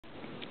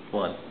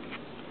One.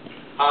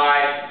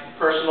 Hi,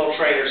 personal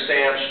trainer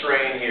Sam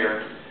Strain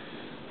here.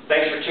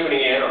 Thanks for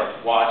tuning in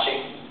or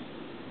watching.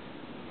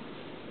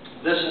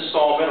 This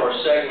installment or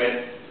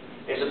segment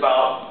is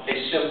about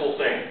a simple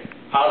thing: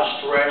 how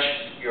to stretch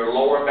your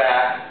lower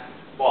back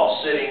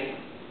while sitting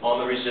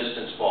on the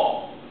resistance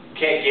ball.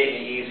 Can't get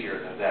any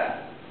easier than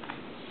that.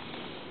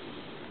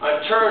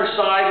 I've turned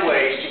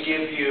sideways to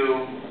give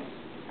you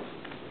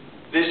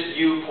this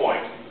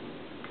viewpoint.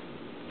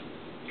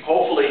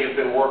 Hopefully you've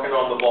been working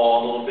on the ball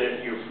a little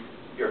bit,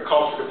 you're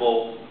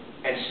comfortable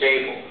and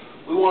stable.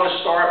 We want to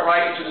start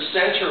right into the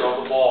center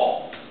of the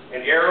ball,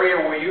 an area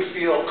where you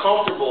feel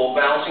comfortable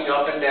bouncing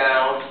up and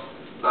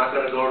down, not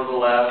going to go to the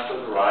left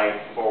or the right,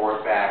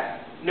 forward,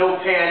 back.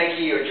 No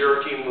panicky or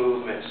jerky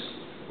movements.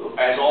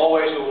 As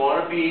always, we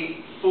want to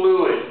be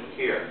fluid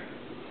here.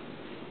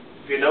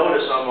 If you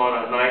notice, I'm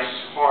on a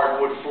nice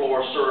hardwood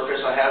floor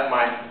surface. I have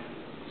my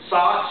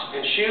socks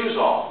and shoes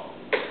off.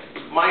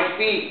 My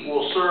feet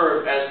will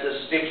serve as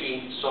the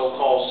sticky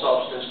so-called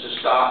substance to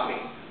stop me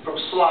from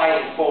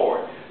sliding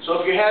forward.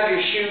 So if you have your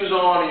shoes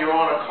on and you're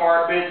on a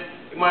carpet,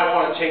 you might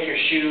want to take your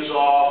shoes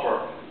off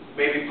or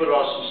maybe put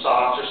on some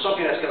socks or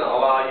something that's going to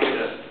allow you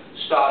to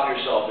stop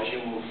yourself as you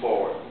move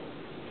forward.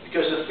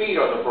 Because the feet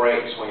are the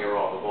brakes when you're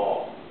on the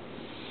ball.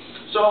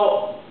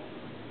 So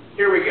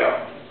here we go.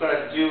 I'm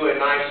going to do a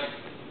nice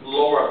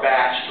lower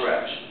back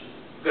stretch.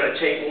 I'm going to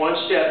take one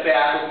step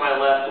back with my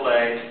left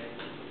leg.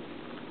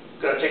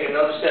 Going to take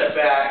another step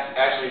back.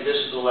 Actually, this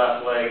is the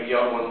left leg. The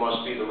other one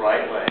must be the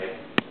right leg.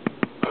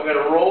 I'm going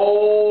to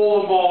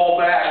roll the ball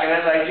back, and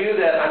as I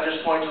do that, I'm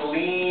just going to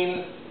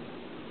lean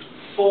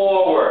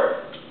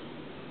forward.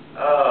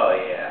 Oh,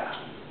 yeah.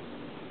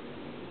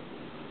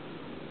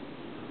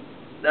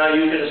 Now,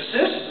 you can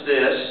assist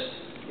this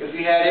if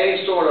you had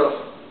any sort of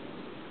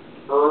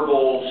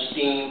herbal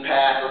steam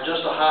pack or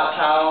just a hot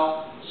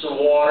towel, some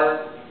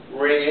water,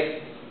 wring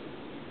it,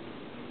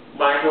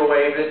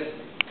 microwave it.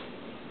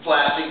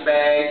 Plastic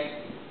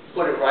bag,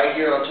 put it right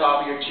here on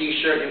top of your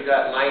t-shirt. You've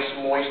got nice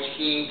moist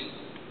heat.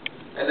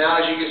 And now,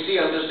 as you can see,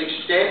 I'm just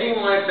extending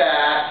my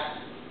back.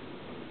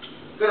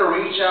 I'm going to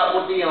reach out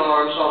with the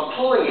arms, so I'm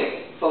pulling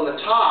it from the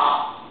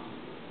top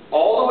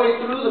all the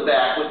way through the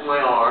back with my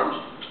arms,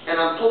 and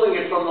I'm pulling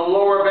it from the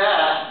lower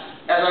back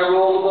as I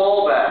roll the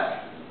ball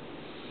back.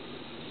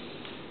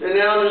 And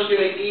now I'm just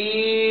going to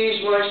ease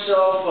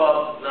myself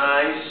up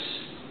nice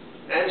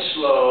and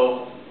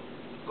slow,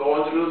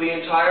 going through the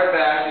entire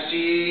back. You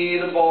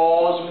see the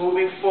ball is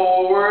moving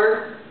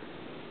forward.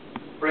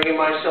 Bringing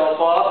myself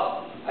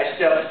up. I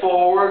step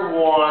forward 1.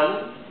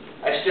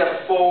 I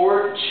step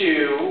forward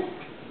 2.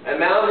 And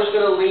now I'm just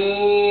going to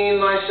lean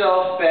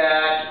myself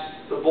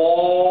back. The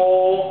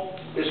ball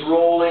is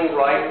rolling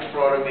right in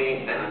front of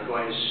me, and I'm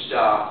going to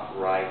stop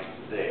right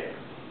there.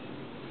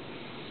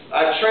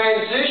 I've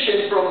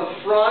transitioned from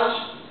the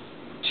front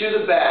to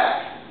the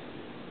back.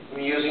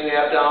 I'm using the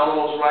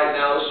abdominals right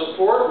now to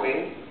support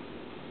me.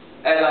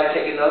 As I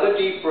take another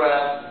deep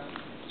breath,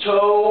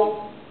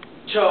 toe,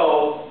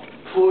 toe,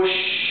 push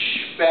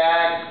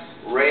back,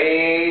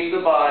 raise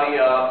the body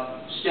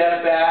up,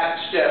 step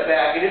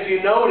back, and if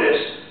you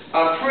notice,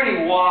 I'm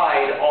pretty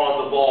wide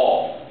on the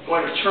ball. I'm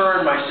going to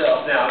turn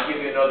myself now,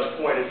 give you another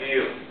point of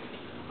view.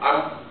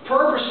 I'm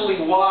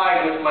purposely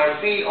wide with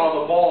my feet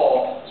on the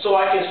ball so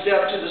I can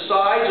step to the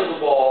sides of the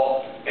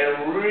ball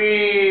and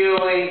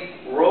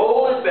really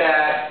roll it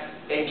back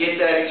and get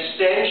that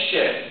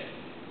extension.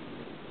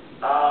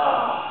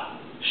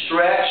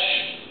 Stretch,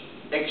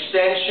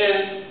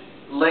 extension,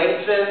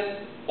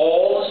 lengthen,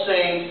 all the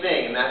same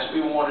thing. And that's what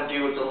we want to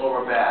do with the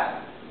lower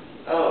back.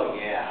 Oh,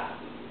 yeah.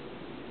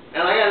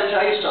 And I got to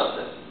tell you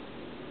something.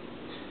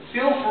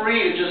 Feel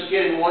free to just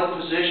get in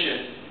one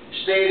position.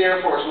 Stay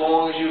there for as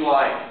long as you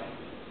like.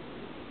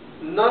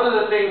 None of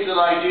the things that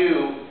I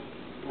do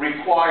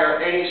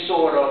require any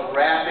sort of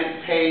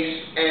rapid pace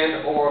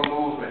and or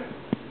movement.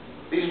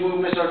 These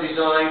movements are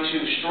designed to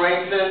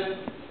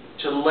strengthen,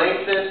 to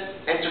lengthen,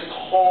 and to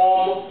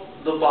calm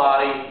the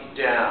body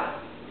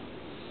down.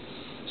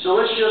 So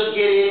let's just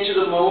get into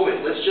the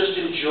moment. Let's just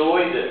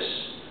enjoy this.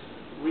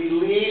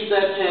 Release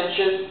that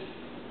tension.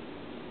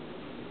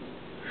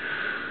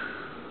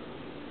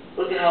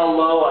 Look at how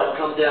low I've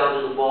come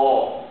down to the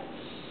ball.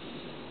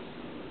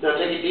 Now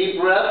take a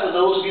deep breath. For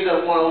those of you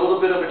that want a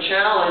little bit of a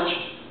challenge,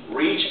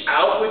 reach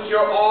out with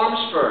your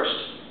arms first.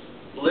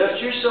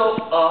 Lift yourself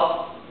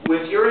up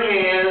with your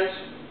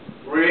hands.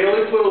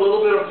 Really put a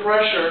little bit of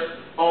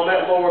pressure on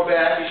that lower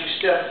back as you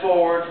step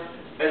forward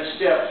and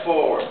step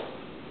forward.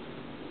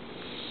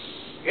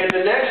 In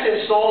the next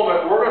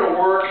installment, we're going to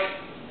work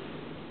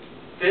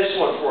this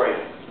one for you.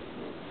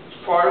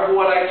 It's part of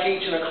what I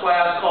teach in a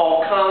class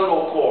called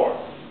Congo Core,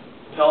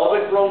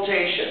 pelvic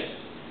rotation.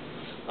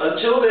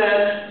 Until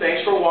then,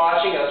 thanks for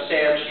watching. I'm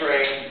Sam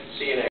Strain.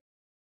 See you next time.